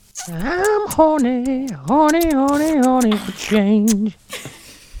I'm horny, horny, horny, horny for change.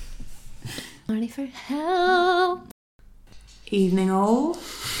 Horny for help. Evening all. Do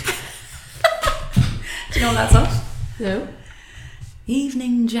you know what that's off? No.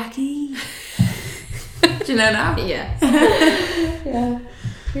 Evening Jackie. Do you know now? Yeah. Yeah.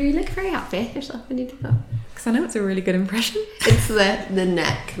 You look very happy yourself when you do that. Because I know it's a really good impression. It's the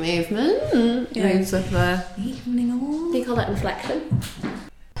neck movement. Yeah. Moves with the... Evening all. Do you call that inflection?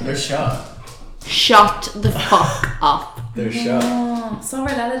 They're shot. Shut the fuck up. They're shot. Oh, saw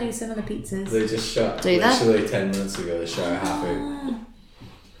Ella do some of the pizzas. They just shot. Do they? Literally 10 minutes ago, they shot half out.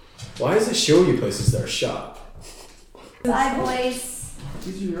 Why does it show you places that are shot? Bye, boys.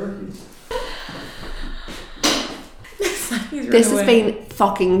 These are your keys. This has been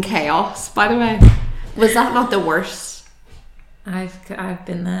fucking chaos, by the way. Was that not the worst? I've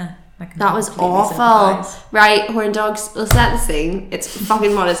been there. That was awful. Right, horn dogs, let's set the scene. It's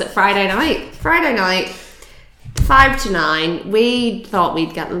fucking, what is it, Friday night? Friday night, 5 to 9. We thought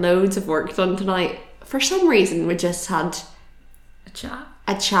we'd get loads of work done tonight. For some reason, we just had a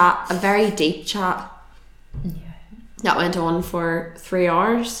chat. a very deep chat. Yeah. That went on for 3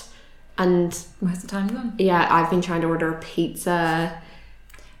 hours. And Where's the time gone? yeah, I've been trying to order a pizza.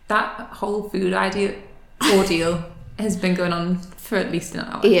 That whole food ordeal has been going on for at least an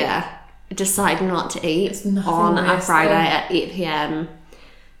hour. Yeah, deciding what to eat It's nothing on a worse Friday than- at 8 p.m.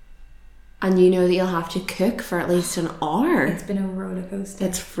 And you know that you'll have to cook for at least an hour. It's been a roller coaster.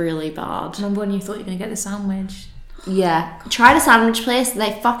 It's really bad. Remember when you thought you were going to get the sandwich? Yeah. Tried a sandwich place.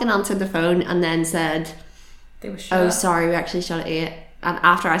 They fucking answered the phone and then said, They were shut. oh, sorry, we actually shut at 8. And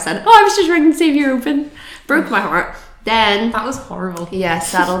after I said, oh, I was just ringing to see if you're open. Broke my heart. Then, That was horrible. yeah,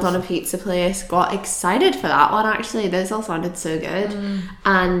 settled on a pizza place. Got excited for that one, actually. Those all sounded so good.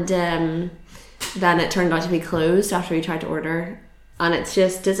 And then it turned out to be closed after we tried to order. And it's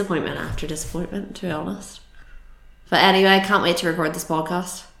just disappointment after disappointment, to be honest. But anyway, I can't wait to record this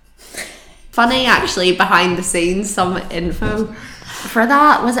podcast. Funny, actually, behind the scenes, some info for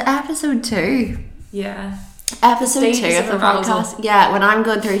that. Was it episode 2? Yeah. Episode 2 Stages of the of arousal. podcast. Yeah, when I'm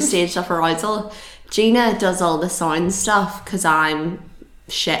going through stage of arousal, Gina does all the sound stuff because I'm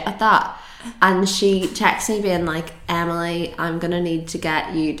shit at that. And she texts me being like, Emily, I'm going to need to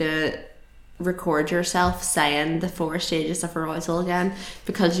get you to record yourself saying the 4 stages of arousal again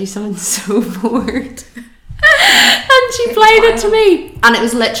because you sound so bored. And she played it to me. And it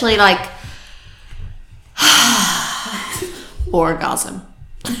was literally like, orgasm.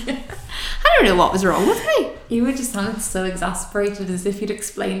 I don't know what was wrong with me. You were just sounded so exasperated as if you'd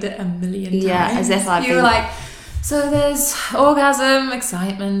explained it a million times. Yeah, as if I've You were been- like, so there's orgasm,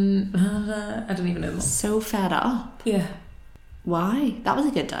 excitement, blah, blah. I don't even know. So fed up. Yeah. Why? That was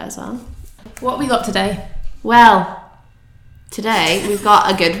a good day as well. What we got today? Well, today we've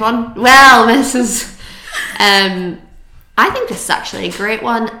got a good one. Well, Mrs. I think this is actually a great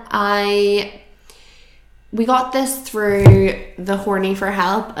one. We got this through the Horny for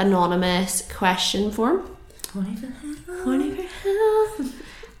Help anonymous question form. Horny for help.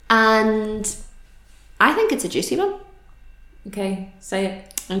 And I think it's a juicy one. Okay, say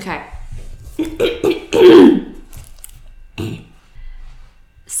it. Okay.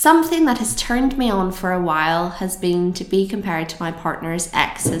 Something that has turned me on for a while has been to be compared to my partner's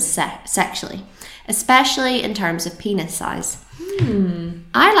exes sexually, especially in terms of penis size.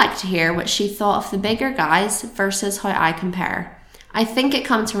 I like to hear what she thought of the bigger guys versus how I compare. I think it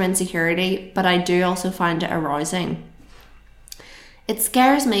comes from insecurity, but I do also find it arousing. It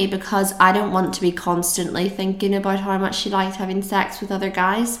scares me because I don't want to be constantly thinking about how much she liked having sex with other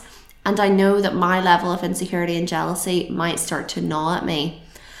guys, and I know that my level of insecurity and jealousy might start to gnaw at me.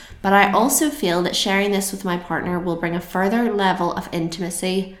 But I also feel that sharing this with my partner will bring a further level of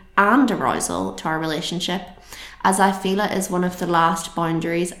intimacy and arousal to our relationship, as I feel it is one of the last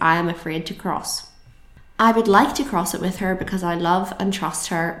boundaries I am afraid to cross. I would like to cross it with her because I love and trust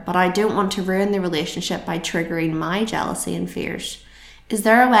her, but I don't want to ruin the relationship by triggering my jealousy and fears. Is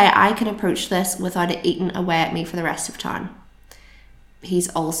there a way I can approach this without it eating away at me for the rest of time? He's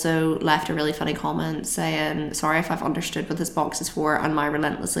also left a really funny comment saying, sorry if I've understood what this box is for and my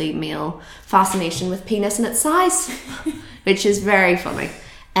relentlessly male fascination with penis and its size, which is very funny.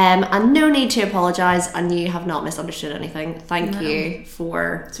 And no need to apologise, and you have not misunderstood anything. Thank you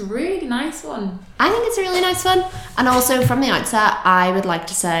for... It's a really nice one. I think it's a really nice one. And also, from the outset, I would like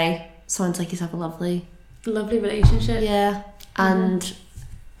to say, sounds like you have a lovely... Lovely relationship. Yeah. And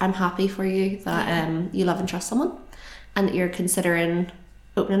I'm happy for you that you love and trust someone and that you're considering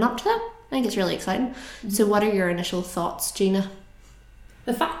opening up to them. I think it's really exciting. So what are your initial thoughts, Gina?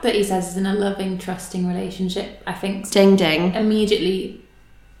 The fact that he says he's in a loving, trusting relationship, I think Ding ding. immediately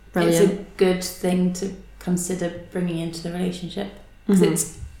Brilliant. it's a good thing to consider bringing into the relationship,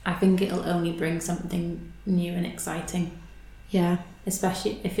 because I think it'll only bring something new and exciting, Yeah.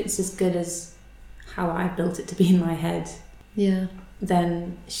 especially if it's as good as how I built it to be in my head. Yeah.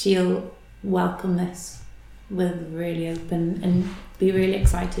 Then she'll welcome this with really open and be really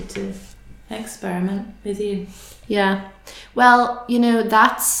excited to experiment with you. Yeah. Well,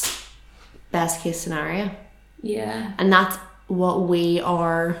 that's best case scenario. Yeah. And that's what we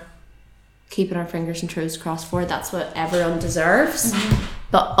are keeping our fingers and toes crossed for. That's what everyone deserves.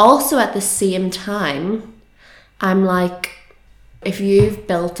 But also at the same time, I'm like, if you've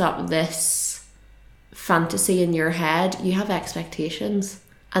built up this fantasy in your head, you have expectations.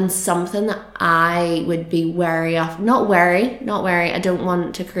 And something that I would be wary of, not wary, I don't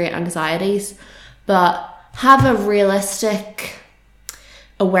want to create anxieties, but have a realistic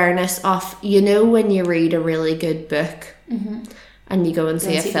awareness of, when you read a really good book and you go and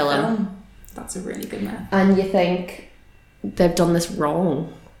see a film, that's a really good method. and you think they've done this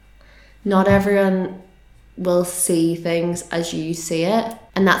wrong. Not everyone will see things as you see it,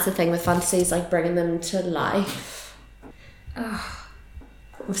 and that's the thing with fantasies, like bringing them to life.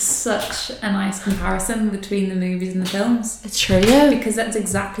 With such a nice comparison between the movies and the films, It's true, yeah. because that's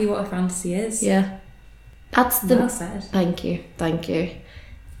exactly what a fantasy is. Yeah. That's Well said. Thank you.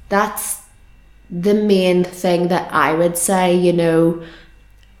 That's the main thing that I would say,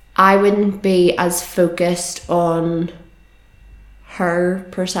 I wouldn't be as focused on her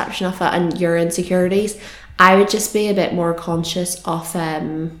perception of it and your insecurities. I would just be a bit more conscious of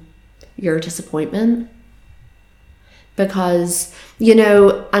your disappointment. Because,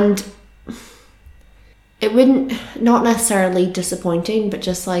 and it wouldn't, not necessarily disappointing, but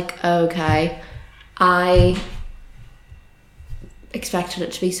just like, okay, I expected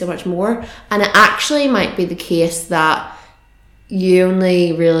it to be so much more. And it actually might be the case that you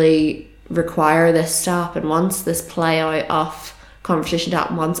only really require this to happen once, this play out of conversation to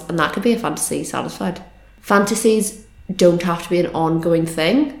happen once, and that could be a fantasy satisfied. Fantasies don't have to be an ongoing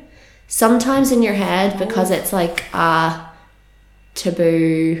thing. Sometimes in your head, because it's like a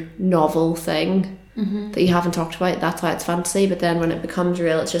taboo novel thing that you haven't talked about, that's why it's fantasy. But then when it becomes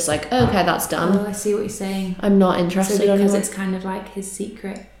real, it's just like, okay, that's done. Oh, I see what you're saying. I'm not interested So because anymore. it's kind of like his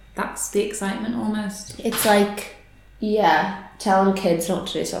secret, that's the excitement almost. It's like, yeah, telling kids not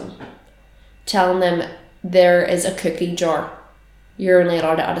to do something. Telling them there is a cookie jar. You're only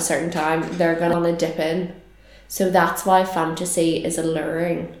allowed it at a certain time. They're going to want to dip in. So that's why fantasy is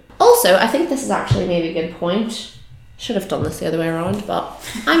alluring. Also, I think this is actually maybe a good point. Should have done this the other way around, but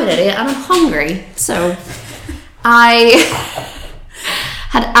I'm an idiot and I'm hungry. So I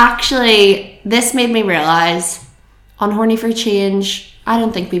had actually, this made me realise on Horny for Change, I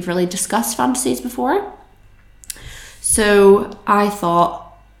don't think we've really discussed fantasies before. So I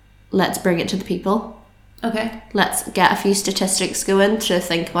thought, let's bring it to the people. Okay. Let's get a few statistics going to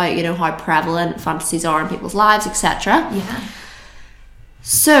think about, how prevalent fantasies are in people's lives, etc. Yeah.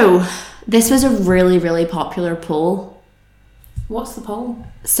 So this was a really, really popular poll. What's the poll?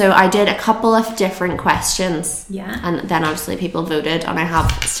 So I did a couple of different questions. Yeah. And then obviously people voted, and I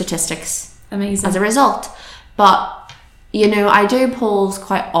have statistics Amazing. as a result. But, I do polls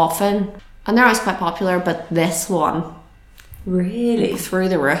quite often, and they're always quite popular, but this one, Really? through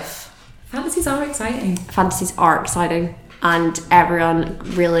the roof. Fantasies are exciting. Fantasies are exciting, and everyone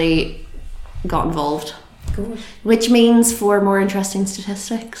really got involved. Good. Which means for more interesting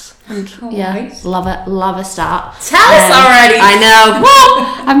statistics. And yeah, Alright. love a stat. Tell us already. I know.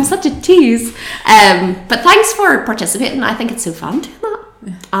 Whoa, I'm such a tease. But thanks for participating. I think it's so fun doing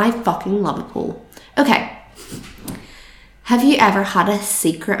that. I fucking love a poll. Okay. Have you ever had a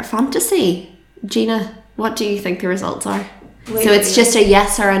secret fantasy? Gina, what do you think the results are? Wait, So it's just a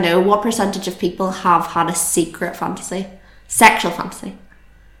yes or a no. What percentage of people have had a secret fantasy? Sexual fantasy.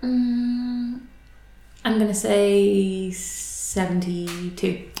 I'm going to say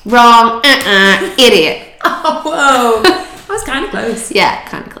 72. Wrong. Idiot. Oh, whoa. That was kind of close. Yeah,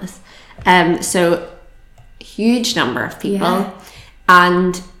 kind of close. So huge number of people, Yeah.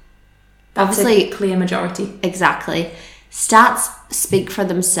 and That's obviously, a clear majority. exactly, stats speak for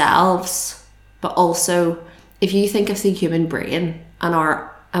themselves, but also if you think of the human brain and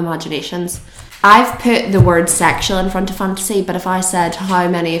our imaginations, I've put the word sexual in front of fantasy, but if I said how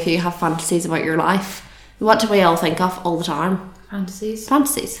many of you have fantasies about your life, what do we all think of all the time? Fantasies.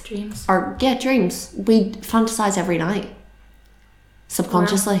 Fantasies. Dreams. Or yeah, dreams. We fantasize every night,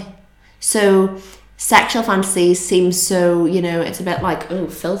 subconsciously. So sexual fantasies seem so, it's a bit like, oh,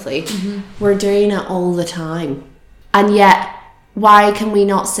 filthy. We're doing it all the time. And yet, why can we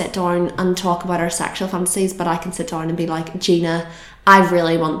not sit down and talk about our sexual fantasies, but I can sit down and be like, Gina, I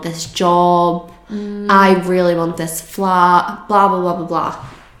really want this job. I really want this flat, blah, blah, blah, blah, blah.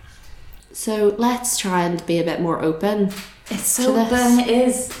 So let's try and be a bit more open. It's so, but it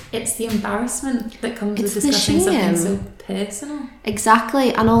is. It's the embarrassment that comes with discussing something so personal.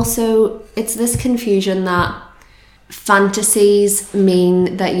 Exactly. And also, it's this confusion that fantasies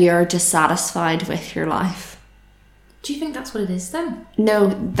mean that you're dissatisfied with your life. Do you think that's what it is then? No,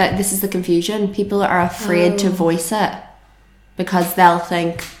 that this is the confusion. People are afraid to voice it because they'll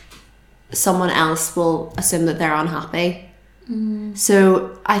think someone else will assume that they're unhappy.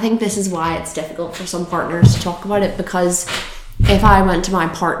 So I think this is why it's difficult for some partners to talk about it, because if I went to my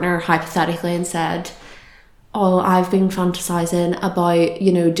partner hypothetically and said, oh, I've been fantasizing about,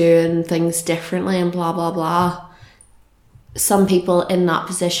 you know, doing things differently and blah, blah, blah, some people in that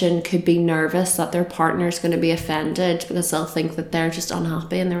position could be nervous that their partner's going to be offended because they'll think that they're just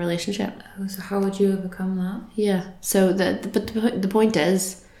unhappy in their relationship. Oh, so how would you overcome that? Yeah. So the point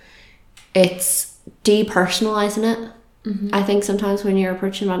is, it's depersonalizing it. I think sometimes when you're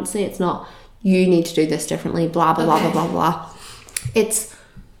approaching fantasy, it's not, you need to do this differently, blah, blah, blah, blah, blah, blah. It's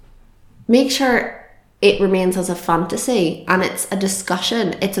make sure it remains as a fantasy and it's a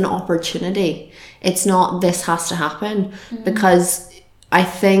discussion. It's an opportunity. It's not, this has to happen, because I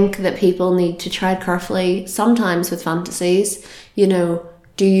think that people need to tread carefully sometimes with fantasies. You know,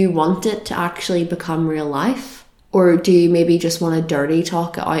 do you want it to actually become real life? Or do you maybe just want to dirty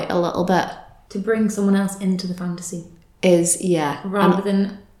talk it out a little bit? To bring someone else into the fantasy. Rather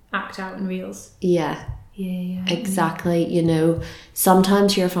than act out in reels. Yeah. Exactly. You know,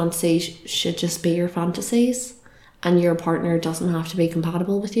 sometimes your fantasies should just be your fantasies and your partner doesn't have to be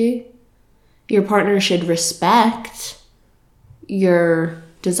compatible with you. Your partner should respect your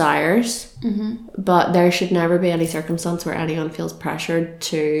desires, but there should never be any circumstance where anyone feels pressured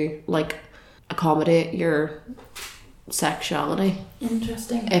to like accommodate your sexuality.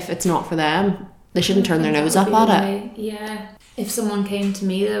 Interesting. If it's not for them, they shouldn't turn their nose up at it. Yeah. If someone came to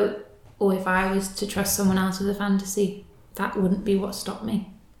me though, or if I was to trust someone else with a fantasy, that wouldn't be what stopped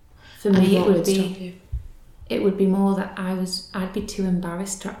me. For me, it would be more that I'd be too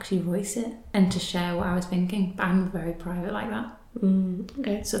embarrassed to actually voice it and to share what I was thinking. But I'm very private like that.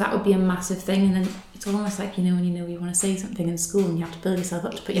 Okay. So that would be a massive thing, and then it's almost like, you know, when you want to say something in school and you have to build yourself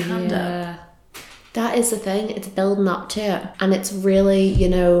up to put your hand up. That is the thing. It's building up to it, and it's really, you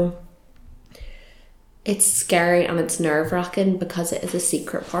know, it's scary and it's nerve-wracking because it is a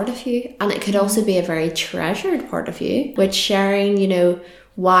secret part of you, and it could also be a very treasured part of you, which sharing, you know,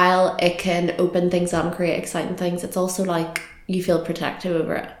 while it can open things up and create exciting things, it's also like you feel protective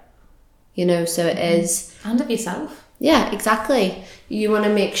over it, you know. So it is, and of yourself. Yeah, exactly. You want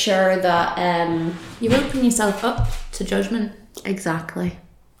to make sure that you open yourself up to judgment. Exactly.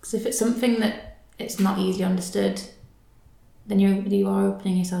 Because if it's something that it's not easily understood, then you are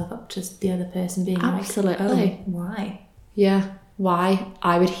opening yourself up to the other person being absolutely like, oh, why? Yeah, why?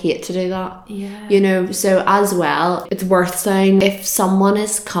 I would hate to do that. Yeah. You know, so as well, it's worth saying, if someone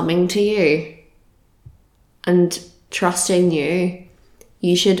is coming to you and trusting you,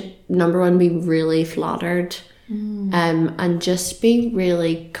 you should, number one, be really flattered, and just be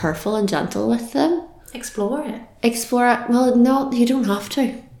really careful and gentle with them. Explore it. Well, no, you don't have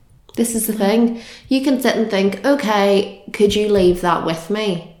to. This is the thing. You can sit and think, okay, could you leave that with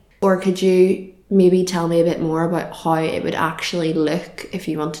me? Or could you maybe tell me a bit more about how it would actually look if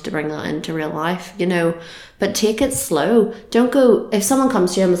you wanted to bring that into real life, you know? But take it slow. Don't go, if someone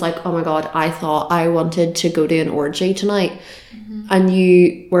comes to you and was like, oh my God, I thought I wanted to go to an orgy tonight, and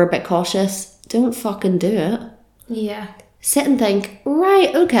you were a bit cautious, don't fucking do it. Yeah. Sit and think,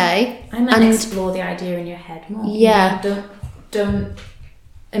 right, okay. I meant explore the idea in your head more. Yeah. Don't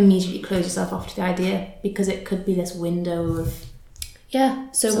immediately close yourself off to the idea, because it could be this window of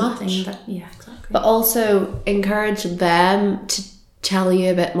so much. Yeah, exactly. But also encourage them to tell you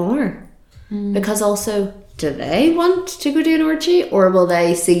a bit more, because also, do they want to go do an orgy, or will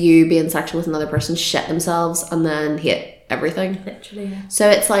they see you being sexual with another person, shit themselves, and then hate everything? Literally, yeah. So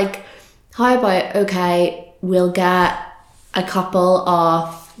it's like, how about, okay, we'll get a couple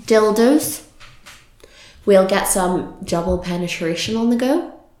of dildos, we'll get some double penetration on the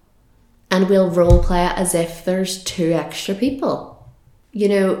go, and we'll role play it as if there's 2 extra people. You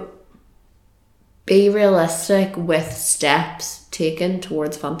know, be realistic with steps taken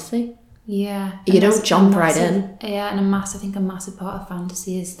towards fantasy. Yeah. You don't jump right in. Yeah, and I think a massive part of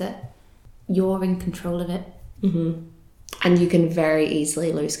fantasy is that you're in control of it. Mm-hmm. And you can very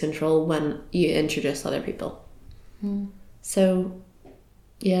easily lose control when you introduce other people. So,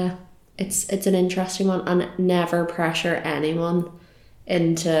 yeah, it's an interesting one, and never pressure anyone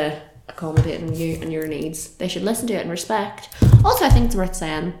into accommodating you and your needs. They should listen to it and respect. Also, I think it's worth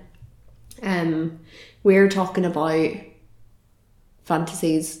saying, we're talking about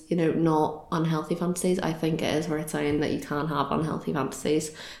fantasies, not unhealthy fantasies. I think it is worth saying that you can have unhealthy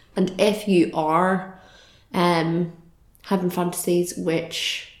fantasies. And if you are having fantasies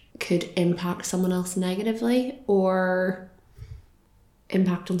which could impact someone else negatively or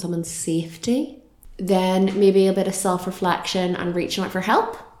impact on someone's safety, then maybe a bit of self-reflection and reaching out for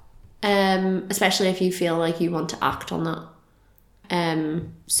help, especially if you feel like you want to act on that.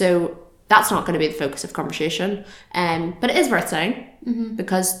 So that's not going to be the focus of conversation, but it is worth saying,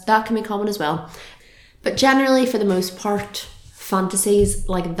 because that can be common as well. But generally, for the most part, fantasies,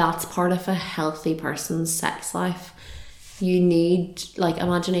 like, that's part of a healthy person's sex life. You need, like,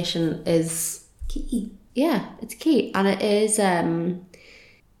 imagination is key. Yeah, it's key. And it is,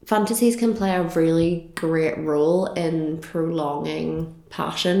 fantasies can play a really great role in prolonging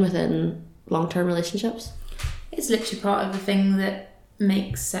passion within long-term relationships. It's literally part of the thing that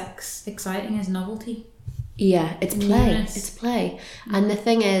makes sex exciting is novelty. Yeah, it's play. Newness. It's play. And the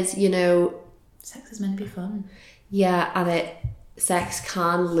thing is, sex is meant to be fun. Yeah, and sex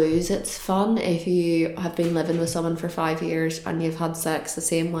can lose its fun if you have been living with someone for 5 years and you've had sex the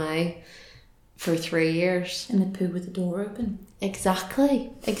same way for 3 years. In the poo with the door open.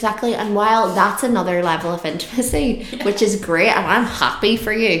 Exactly. And while that's another level of intimacy, which is great, and I'm happy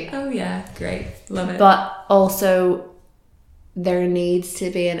for you. Oh yeah, great. Love it. But also, there needs to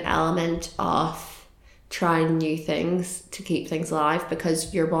be an element of trying new things to keep things alive,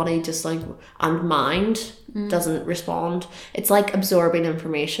 because your body just and mind doesn't respond. It's like absorbing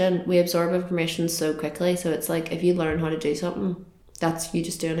information. We absorb information so quickly, so it's like if you learn how to do something, that's you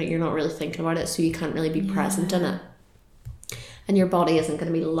just doing it. You're not really thinking about it, so you can't really be present in it, and your body isn't going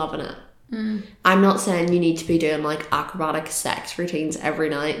to be loving it. I'm not saying you need to be doing acrobatic sex routines every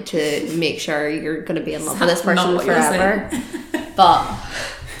night to make sure you're going to be in love with this person forever. But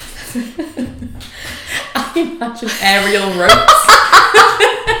I imagine aerial ropes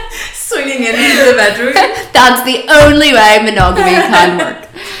swinging into the bedroom. That's the only way monogamy can work.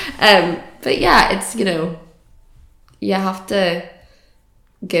 But yeah, it's, you have to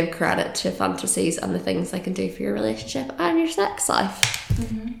give credit to fantasies and the things they can do for your relationship and your sex life.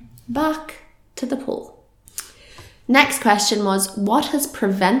 Back to the poll. Next question was, what has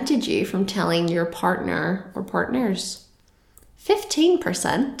prevented you from telling your partner or partners?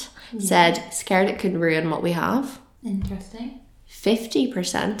 15% said scared it could ruin what we have. Interesting.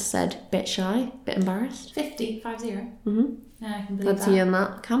 50% said bit shy, bit embarrassed. 50. Yeah, I can believe That's that. you in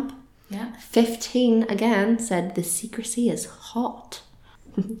that camp. Yeah. 15 again said the secrecy is hot.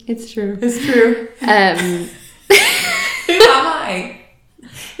 It's true. It's true. Who am I?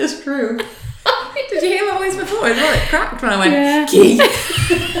 It's true. Did you hear my voice before as well? It cracked when I went, Key.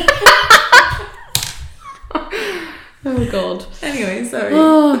 Oh god. Anyway, sorry.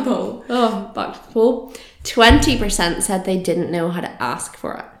 The poll. Back to the poll. 20% said they didn't know how to ask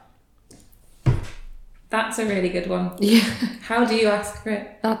for it. That's a really good one. Yeah. How do you ask for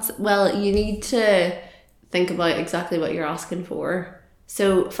it? You need to think about exactly what you're asking for.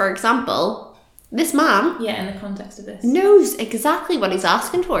 So, for example, this man Yeah, in the context of this. knows exactly what he's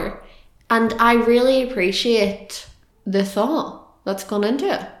asking for. And I really appreciate the thought that's gone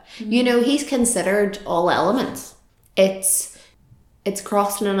into it. He's considered all elements. It's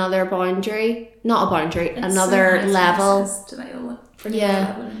crossing another boundary, not a boundary, It's another so nice level. to like bring Yeah, it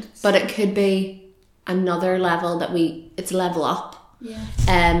level and but it could be another level it's level up.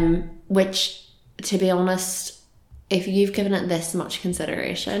 Yeah. Which, to be honest, if you've given it this much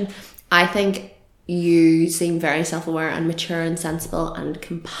consideration, I think you seem very self-aware and mature and sensible and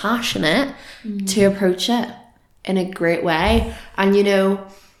compassionate to approach it in a great way. And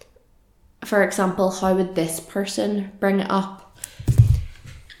for example, how would this person bring it up?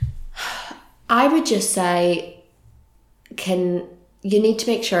 I would just say, you need to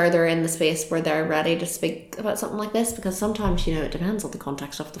make sure they're in the space where they're ready to speak about something like this, because sometimes, it depends on the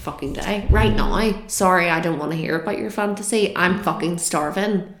context of the fucking day. Right now, sorry, I don't want to hear about your fantasy. I'm fucking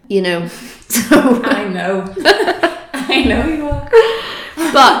starving, So I know. I know you are.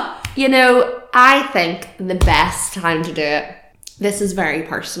 But, I think the best time to do it, this is very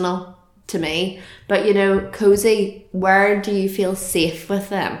personal to me, but, cozy, where do you feel safe with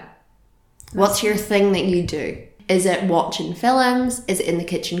them? What's your thing that you do? Is it watching films? Is it in the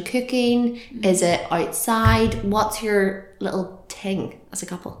kitchen cooking? Is it outside? What's your little thing as a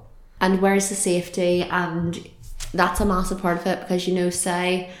couple? And where's the safety? And that's a massive part of it,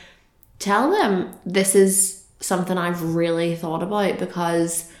 because, tell them this is something I've really thought about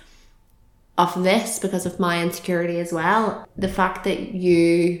because of this, because of my insecurity as well. The fact that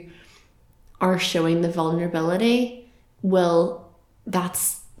you are showing the vulnerability,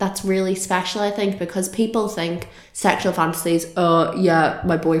 that's really special, I think, because people think sexual fantasies, oh yeah,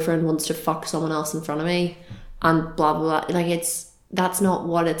 my boyfriend wants to fuck someone else in front of me and blah blah blah. Like, that's not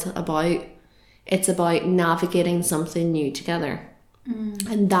what it's about. It's about navigating something new together.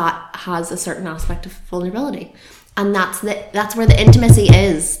 And that has a certain aspect of vulnerability. And that's where the intimacy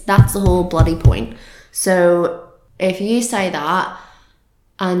is. That's the whole bloody point. So if you say that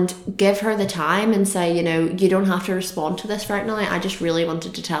and give her the time and say, you know, you don't have to respond to this right now. I just really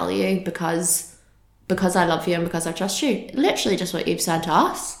wanted to tell you because I love you and because I trust you. Literally just what you've said to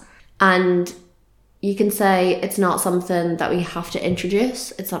us. And you can say it's not something that we have to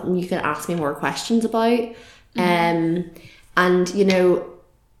introduce. It's something you can ask me more questions about. And, you know,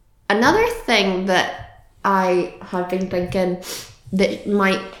 another thing that I have been thinking that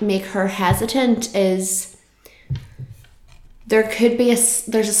might make her hesitant is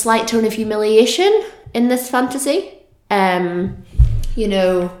there's a slight tone of humiliation in this fantasy. You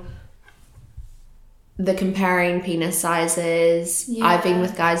know, the comparing penis sizes. Yeah. I've been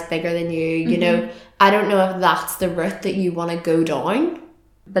with guys bigger than you. You know, I don't know if that's the route that you want to go down,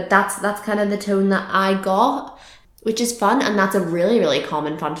 but that's kind of the tone that I got, which is fun, and that's a really, really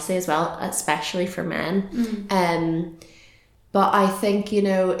common fantasy as well, especially for men. But I think, you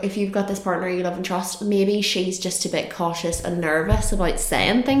know, if you've got this partner you love and trust, maybe she's just a bit cautious and nervous about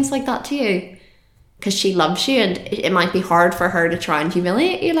saying things like that to you because she loves you, and it might be hard for her to try and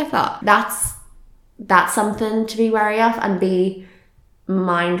humiliate you like that. That's something to be wary of, and be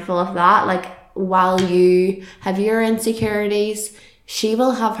mindful of that. Like, while you have your insecurities, she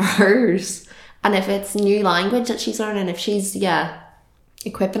will have hers. And if it's new language that she's learning, if she's,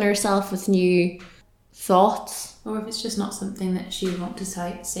 equipping herself with new thoughts. Or if it's just not something that she would want to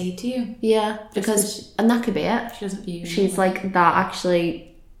say to you. Yeah, because, and that could be it. She doesn't view you. She's like, that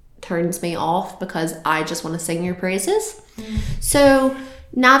actually turns me off because I just want to sing your praises. So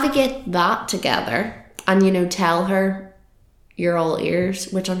navigate that together and, you know, tell her you're all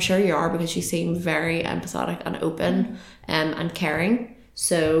ears, which I'm sure you are because you seem very empathetic and open and caring.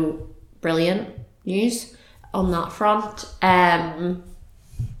 So brilliant news on that front.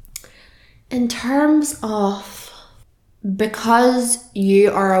 In terms of, because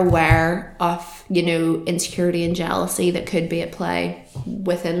you are aware of, you know, insecurity and jealousy that could be at play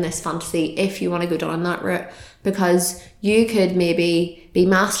within this fantasy, if you want to go down that route, because you could maybe be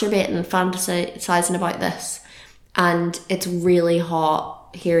masturbating and fantasizing about this, and it's really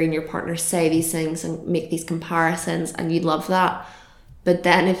hot hearing your partner say these things and make these comparisons, and you love that. But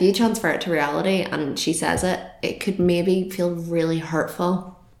then if you transfer it to reality and she says it, it could maybe feel really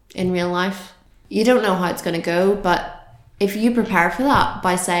hurtful in real life. You don't know how it's going to go, but if you prepare for that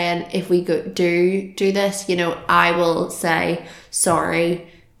by saying, if we do this, you know, I will say,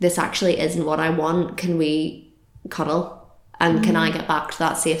 sorry, this actually isn't what I want. Can we cuddle? And can I get back to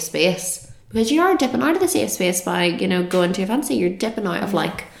that safe space? Because you are dipping out of the safe space by, you know, going to a fantasy. You're dipping out of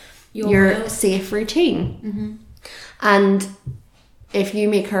like your safe routine. And if you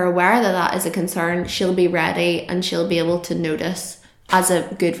make her aware that that is a concern, she'll be ready and she'll be able to notice, as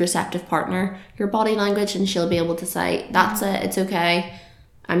a good receptive partner, your body language, and she'll be able to say, that's it, it's okay,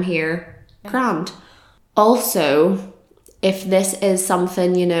 I'm here, grand. Also, if this is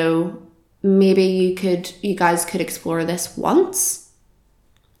something, you know, maybe you guys could explore this once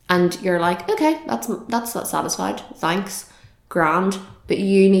and you're like, okay, that's satisfied, thanks, grand, but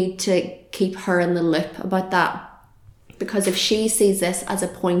you need to keep her in the loop about that. Because if she sees this as a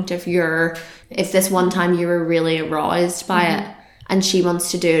point of if this one time you were really aroused by it, and she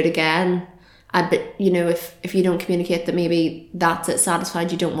wants to do it again, but, you know, if you don't communicate that maybe that's it,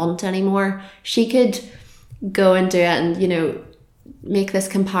 satisfied, you don't want anymore, she could go and do it and, you know, make this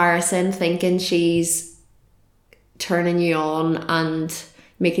comparison thinking she's turning you on and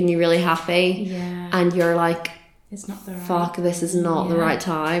making you really happy. Yeah. And you're like, it's not the right fuck, this is not the right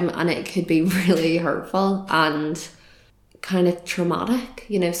time. And it could be really hurtful and kind of traumatic,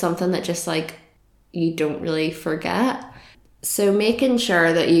 you know, something that just like you don't really forget. So making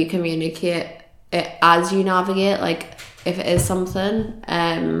sure that you communicate it as you navigate, like if it is something,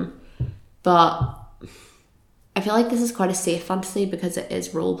 but I feel like this is quite a safe fantasy because it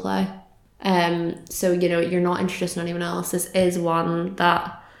is role play. So, you know, you're not introducing anyone else. This is one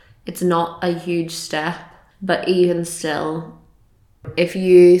that it's not a huge step, but even still, if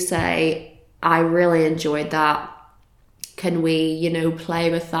you say, I really enjoyed that, can we, you know, play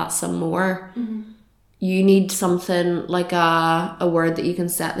with that some more? You need something like a word that you can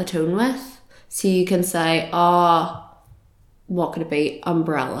set the tone with. So you can say, what could it be?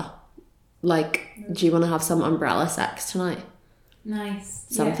 Umbrella. Like, do you want to have some umbrella sex tonight? Nice.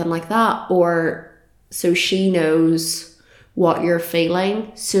 Something like that. Or so she knows what you're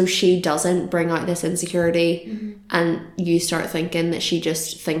feeling, so she doesn't bring out this insecurity and you start thinking that she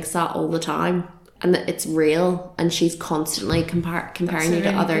just thinks that all the time and that it's real and she's constantly comparing you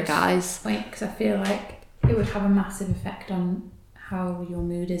to other guys. Because I feel like it would have a massive effect on how your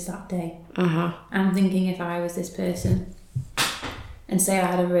mood is that day. I'm thinking if I was this person and say I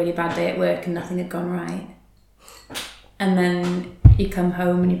had a really bad day at work and nothing had gone right, and then you come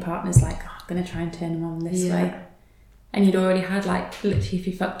home and your partner's like, oh, I'm going to try and turn him on this way. And you'd already had, like, literally if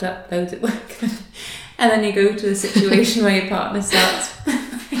you fucked up loads at work. And then you go to a situation where your partner starts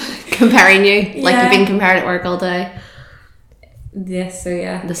comparing you, like you've been compared at work all day. Yes, so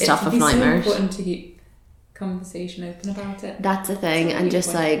yeah. The stuff of nightmares. It's important to keep conversation open about it. That's the thing. And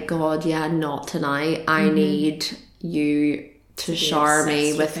just like, God, yeah, not tonight. I need you to shower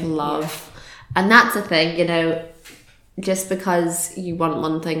me with love. And that's the thing, you know, just because you want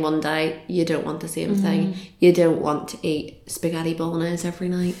one thing one day, you don't want the same thing. You don't want to eat spaghetti bolognese every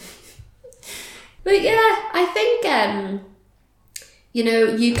night. But yeah, I think, you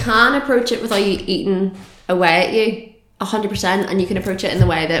know, you can approach it without you eating away at you 100%, and you can approach it in the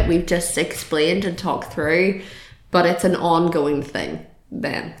way that we've just explained and talked through, but it's an ongoing thing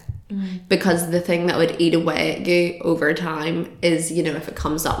then. Because the thing that would eat away at you over time is, you know, if it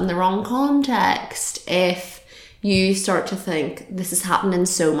comes up in the wrong context, if you start to think, this is happening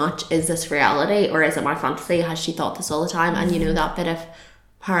so much, is this reality or is it my fantasy? Has she thought this all the time? And you know, that bit of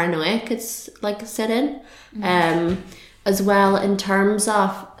paranoia could like sit in. As well, in terms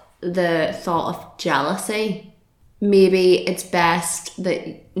of the thought of jealousy, maybe it's best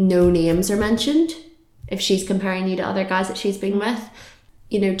that no names are mentioned if she's comparing you to other guys that she's been with.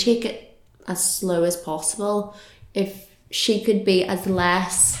 You know, take it as slow as possible. If she could be as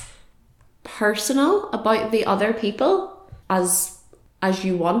less personal about the other people as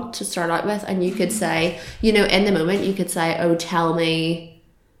you want to start out with, and you could say, you know, in the moment you could say, oh, tell me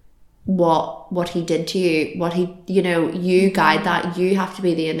what he did to you, what he, you know, you guide that. You have to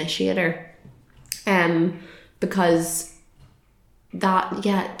be the initiator, because that,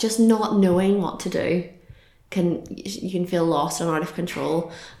 yeah, just not knowing what to do you can feel lost and out of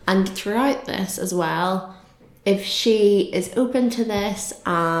control. And throughout this as well, if she is open to this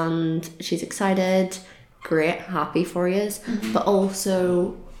and she's excited, great, happy for you. But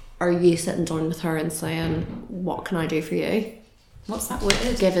also, are you sitting down with her and saying, what can I do for you? What's that word?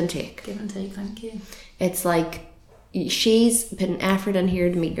 Give and take. Give and take, thank you. It's like, she's put an effort in here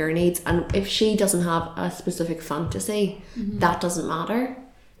to meet your needs, and if she doesn't have a specific fantasy, that doesn't matter.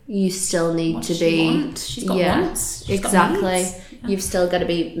 You still need What to does be she want? She's got wants. She's got exactly. needs. Yeah. You've still got to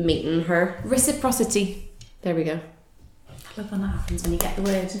be meeting her. Reciprocity. There we go. I love when that happens, when you get the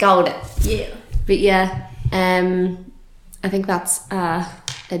word. Got it. Yeah. But yeah, I think that's a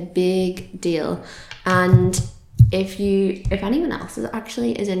big deal. And if anyone else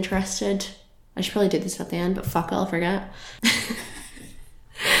is interested, I should probably do this at the end, but fuck it, I'll forget.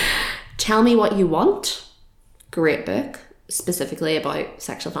 Tell Me What You Want. Great book, specifically about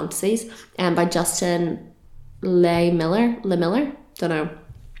sexual fantasies, and by Justin Miller. Don't know.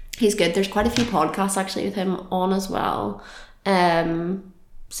 He's good. There's quite a few podcasts actually with him on as well.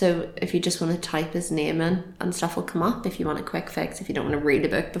 So if you just want to type his name in and stuff will come up if you want a quick fix, if you don't want to read a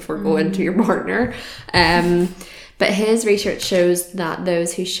book before going to your partner. But his research shows that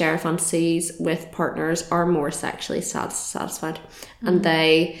those who share fantasies with partners are more sexually satisfied. And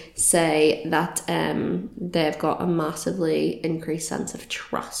they say that they've got a massively increased sense of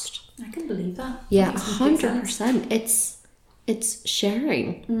trust. I can believe that. Yeah, 100%. It's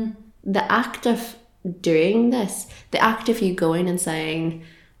sharing. The act of doing this, the act of you going and saying,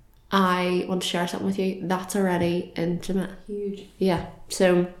 I want to share something with you, that's already intimate. Huge. Yeah,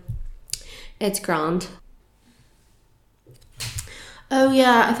 so it's grand. Oh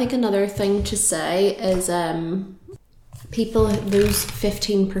yeah, I think another thing to say is people lose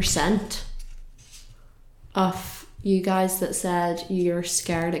 15% of you guys that said you're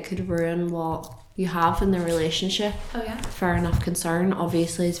scared it could ruin what you have in the relationship. Oh yeah. Fair enough concern.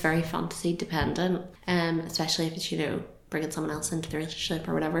 Obviously it's very fantasy dependent, especially if it's, you know, bringing someone else into the relationship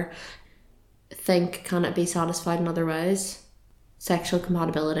or whatever. Think, can it be satisfied in other ways? Sexual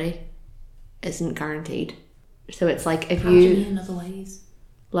compatibility isn't guaranteed. So it's like, if How do you mean in other ways?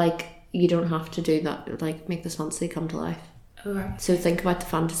 Like, you don't have to do that, like make this fantasy come to life. Oh right. So think about the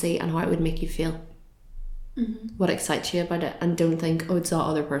fantasy and how it would make you feel. What excites you about it, and don't think, oh, it's that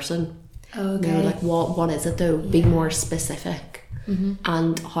other person. Okay. No, like what is it though? Be more specific.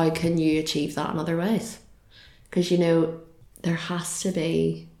 And how can you achieve that in other ways? Because, you know, there has to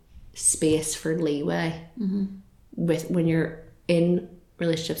be space for leeway with when you're in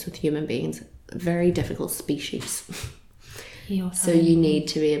relationships with human beings, very difficult species. Your So time. you need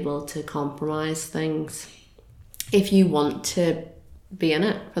to be able to compromise things if you want to be in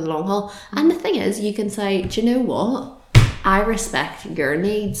it for the long haul. And the thing is, you can say, do you know what? I respect your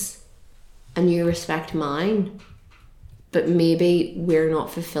needs and you respect mine, but maybe we're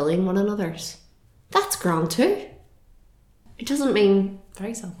not fulfilling one another's. That's grand too. It doesn't mean,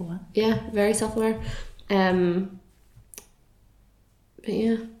 Very self-aware. yeah, very self-aware. But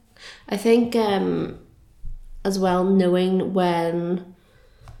yeah, I think as well, knowing when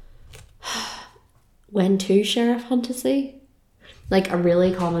to share a fantasy. Like a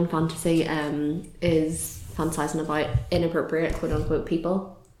really common fantasy is fantasizing about inappropriate quote unquote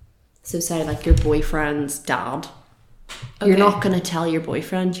people. So say like your boyfriend's dad. You're Okay. not going to tell your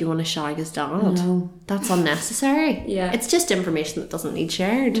boyfriend you want to shag his dad. No. That's unnecessary. Yeah. It's just information that doesn't need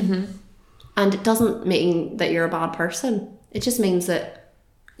shared. And it doesn't mean that you're a bad person. It just means that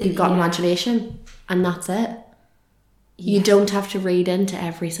you've got Yeah. imagination and that's it. You don't have to read into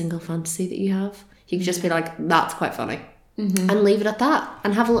every single fantasy that you have. You can just be like, that's quite funny. And leave it at that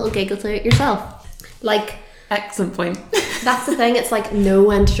and have a little giggle to it yourself. Like, Excellent point. that's the thing. It's like, know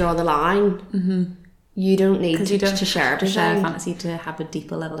when to draw the line. You don't need Because you don't to share have to share everything. fantasy to have a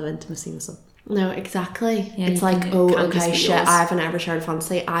deeper level of intimacy with someone. No, exactly. Yeah, it's you like, can- oh, it can't just okay, be shit, yours. I haven't ever shared a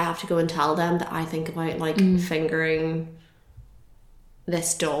fantasy. I have to go and tell them that I think about, like, fingering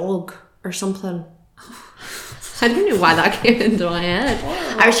this dog or something. I don't know why that came into my head.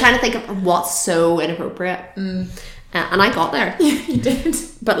 I was trying to think of what's so inappropriate. And I got there. You did.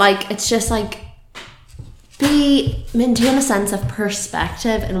 But, like, it's just, like, maintain a sense of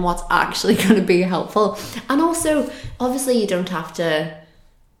perspective and what's actually going to be helpful. And also, obviously, you don't have to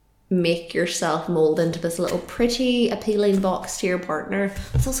make yourself mold into this little pretty appealing box to your partner.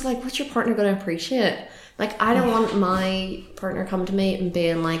 It's also like, what's your partner going to appreciate? Like, I don't want my partner come to me and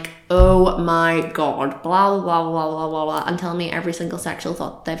being like, oh my god, blah blah blah blah blah blah blah, and telling me every single sexual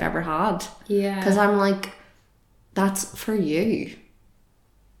thought they've ever had. Yeah. Because I'm like, that's for you.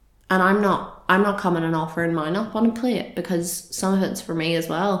 And I'm not coming and offering mine up on a plate, because some of it's for me as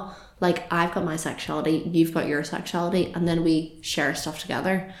well. Like, I've got my sexuality, you've got your sexuality, and then we share stuff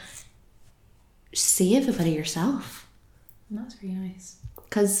together. Save a bit of yourself, That's really nice.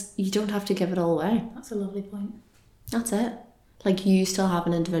 because you don't have to give it all away. That's a lovely point. That's it. Like, you still have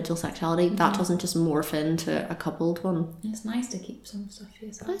an individual sexuality. That doesn't just morph into a coupled one. It's nice to keep some stuff for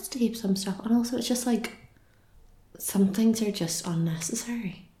yourself. Nice to keep some stuff. And also, it's just like, some things are just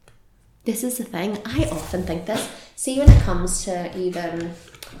unnecessary. This is the thing. I often think this. See, when it comes to even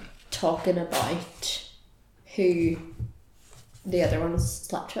talking about who the other ones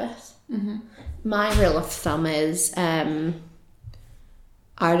slept with, my rule of thumb is I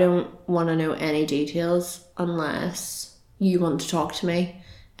don't want to know any details unless you want to talk to me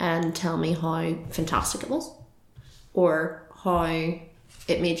and tell me how fantastic it was, or how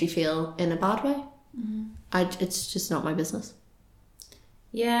it made you feel in a bad way. It's just not my business.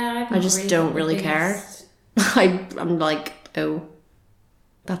 Yeah, I just don't really care. I'm like, oh,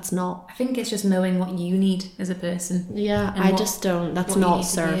 that's not. I think it's just knowing what you need as a person. Yeah, And I what- just don't. That's what you not need to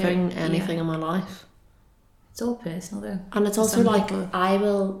serving hear. anything Yeah. in my life. It's all personal though. And it's For also some like, people. I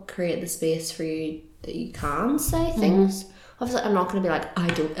will create the space for you that you can say things. Obviously, I'm not going to be like, I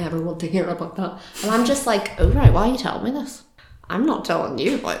don't ever want to hear about that. And I'm just like, oh, right, why are you telling me this? I'm not telling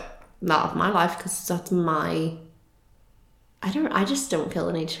you about that of my life, because that's my... I just don't feel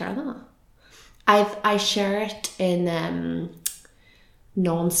the need to share that. I share it in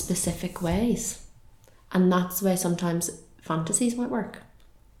non-specific ways. And that's the way sometimes fantasies might work.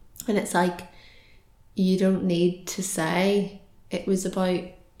 And it's like, you don't need to say it was about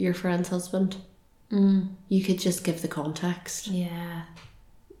your friend's husband. You could just give the context. Yeah.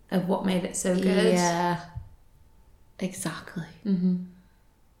 Of what made it so good. Yeah, exactly. And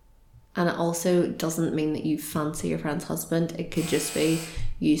it also doesn't mean that you fancy your friend's husband. It could just be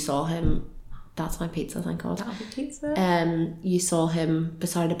you saw him. That's my pizza, thank God. That'll be pizza. You saw him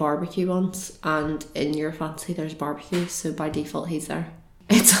beside a barbecue once, and in your fantasy there's barbecue, so by default he's there.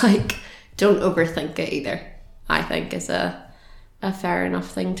 It's like, don't overthink it either, I think is a fair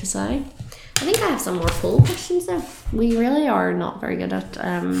enough thing to say. I think I have some more poll questions though. We really are not very good at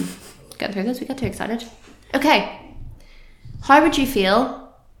getting through this. We get too excited. Okay. How would you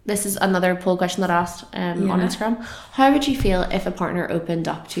feel? This is another poll question that I asked on Instagram. How would you feel if a partner opened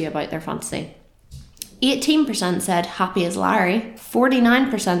up to you about their fantasy? 18% said happy as Larry.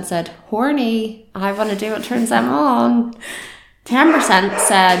 49% said horny. I want to do what turns them on. 10%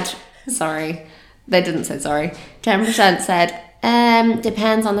 said sorry. They didn't say sorry. 10% said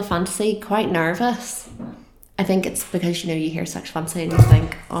depends on the fantasy. Quite nervous. I think it's because, you hear sexual fantasy and you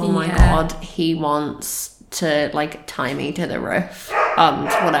think, oh my God, he wants to like tie me to the roof and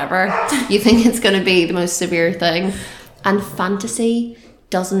whatever. You think it's going to be the most severe thing. And fantasy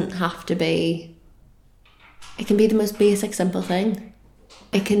doesn't have to be, it can be the most basic, simple thing.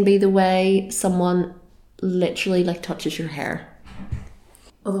 It can be the way someone literally like touches your hair.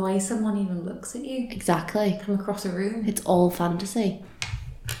 Or the way someone even looks at you. Exactly. From across a room. It's all fantasy.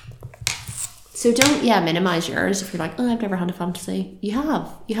 So don't, minimise yours if you're like, oh, I've never had a fantasy. You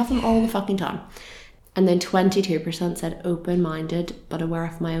have them all the fucking time. And then 22% said open-minded, but aware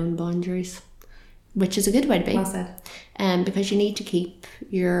of my own boundaries, which is a good way to be. Well said. Because you need to keep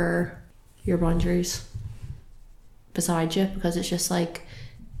your boundaries beside you, because it's just like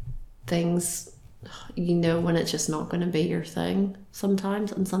things, when it's just not going to be your thing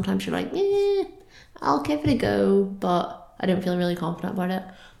sometimes. And sometimes you're like, I'll give it a go, but I don't feel really confident about it.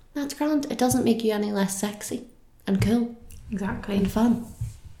 That's grand. It doesn't make you any less sexy and cool. Exactly. And fun.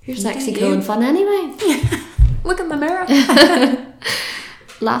 You're sexy, cool and fun anyway. Look in the mirror.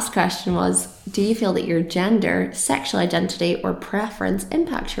 Last question was, do you feel that your gender, sexual identity or preference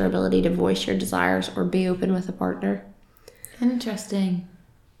impacts your ability to voice your desires or be open with a partner? Interesting.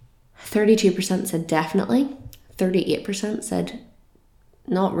 32% said definitely. 38% said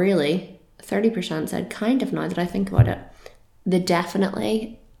not really. 30% said kind of now that I think about it. The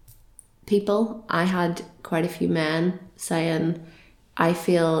definitely people, I had quite a few men saying, I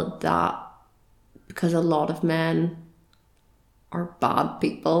feel that because a lot of men are bad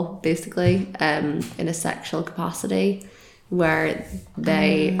people, basically, in a sexual capacity, where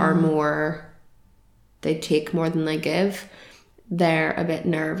they are more, they take more than they give. They're a bit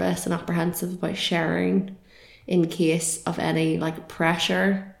nervous and apprehensive about sharing in case of any like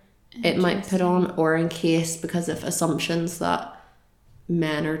pressure it might put on, or in case because of assumptions that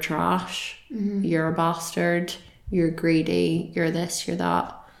men are trash, you're a bastard, you're greedy, you're this, you're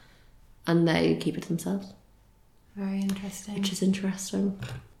that, and they keep it to themselves. Very interesting. Which is interesting.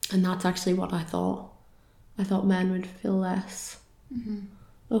 And that's actually what I thought. I thought men would feel less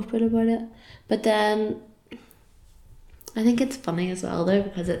open about it. But then I think it's funny as well though,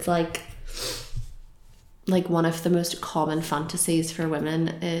 because it's like one of the most common fantasies for women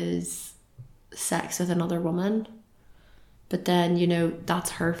is sex with another woman. But then, that's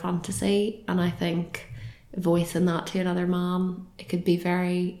her fantasy, and I think voicing that to another man, it could be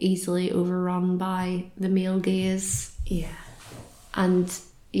very easily overrun by the male gaze. Yeah. And,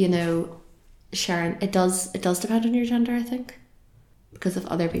 Sharon, it does depend on your gender, I think, because of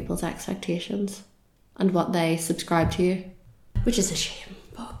other people's expectations and what they subscribe to you, which is a shame,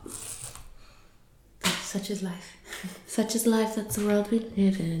 but such is life. Such is life, that's the world we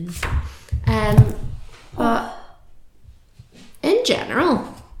live in. But in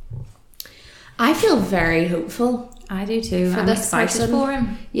general, I feel very hopeful. I do too. I'm this excited person. for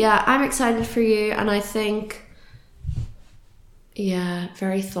him. Yeah, I'm excited for you, and I think,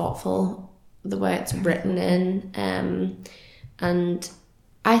 very thoughtful the way it's written in. And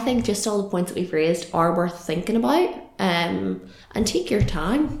I think just all the points that we've raised are worth thinking about. And take your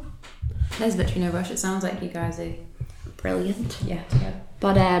time. There's literally no rush. It sounds like you guys are Brilliant. yeah together.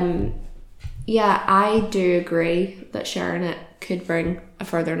 But I do agree that sharing it could bring a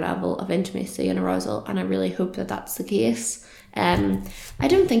further level of intimacy and arousal, and I really hope that that's the case. I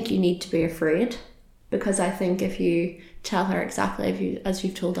don't think you need to be afraid, because I think if you tell her exactly as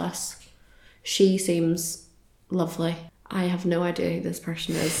you've told us, she seems lovely. I have no idea who this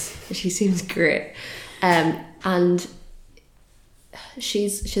person is. She seems great. And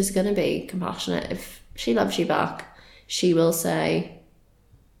she's gonna be compassionate. If she loves you back, she will say,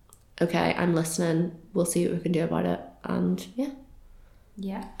 okay, I'm listening, we'll see what we can do about it. And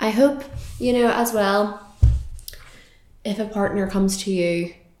Yeah. I hope, as well, if a partner comes to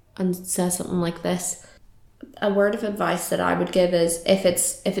you and says something like this, a word of advice that I would give is, if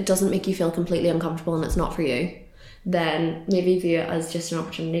it doesn't make you feel completely uncomfortable and it's not for you, then maybe view it as just an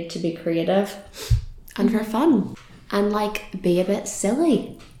opportunity to be creative and for fun, and be a bit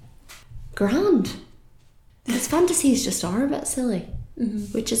silly. Grand. Because fantasies just are a bit silly.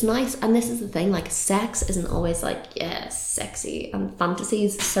 Which is nice. And this is the thing, sex isn't always sexy, and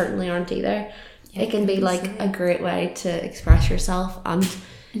fantasies certainly aren't either. It can be a great way to express yourself. And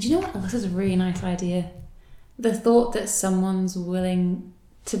you know what? This is a really nice idea. The thought that someone's willing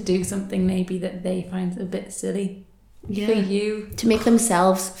to do something maybe that they find a bit silly for you, to make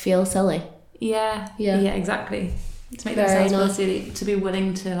themselves feel silly. Yeah, exactly. To make Very themselves feel nice. silly, to be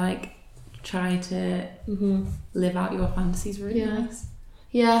willing to try to live out your fantasies, really nice.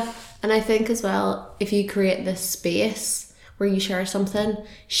 Yeah, and I think as well, if you create this space where you share something,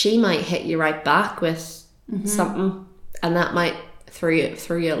 she might hit you right back with something, and that might throw you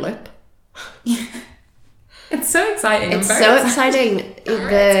a loop. It's so exciting. It's so exciting.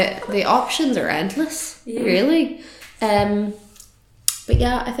 The options are endless, really. But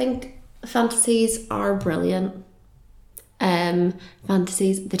yeah, I think fantasies are brilliant.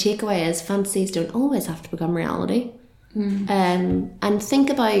 Fantasies. The takeaway is fantasies don't always have to become reality. And think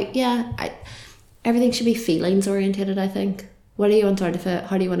about everything should be feelings orientated. I think. What do you want out of it?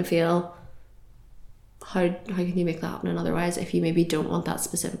 How do you want to feel? How can you make that happen? Otherwise, if you maybe don't want that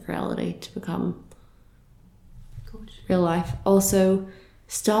specific reality to become real life. Also,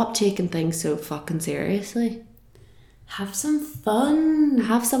 stop taking things so fucking seriously. Have some fun.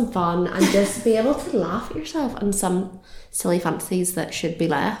 Have some fun and just be able to laugh at yourself and some silly fantasies that should be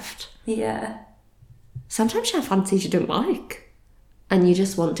left. Yeah. Sometimes you have fantasies you don't like and you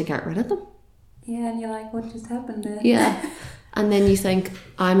just want to get rid of them. Yeah, and you're like, what just happened there? Yeah. And then you think,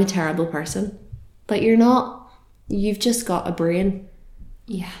 I'm a terrible person. But you're not. You've just got a brain.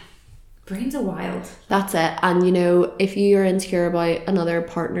 Yeah. Brains are wild. That's it. And you know, if you're insecure about another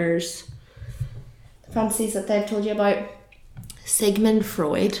partner's fantasies that they've told you about, Sigmund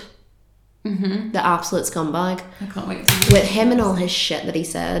Freud, the absolute scumbag, I can't wait to with him and all his shit that he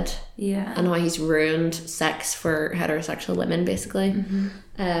said, Yeah. and how he's ruined sex for heterosexual women, basically.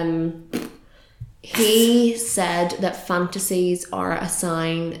 He said that fantasies are a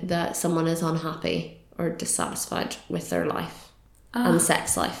sign that someone is unhappy or dissatisfied with their life and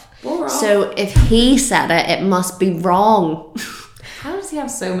sex life. So if he said it, it must be wrong. How does he have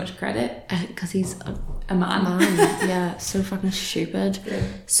so much credit? Because he's A man. yeah, so fucking stupid. Yeah.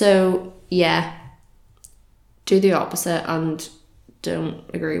 So yeah, do the opposite and don't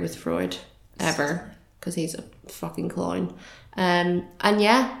agree with Freud ever, because he's a fucking clown. And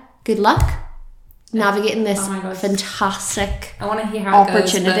yeah, good luck navigating this Oh my God. fantastic I want to hear how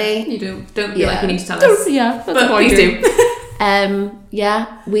opportunity. it goes, but you don't feel like you need to tell us. Yeah, But please do.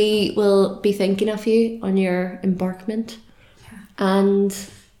 Yeah, we will be thinking of you on your embarkment. And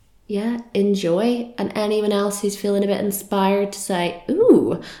yeah, enjoy. And anyone else who's feeling a bit inspired to say,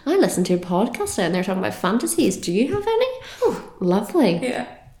 ooh, I listened to a podcast and they're talking about fantasies. Do you have any? Oh, lovely. Yeah.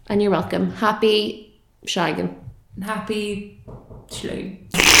 And you're welcome. Happy shagging. Happy Schloon.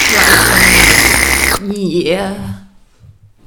 Yeah.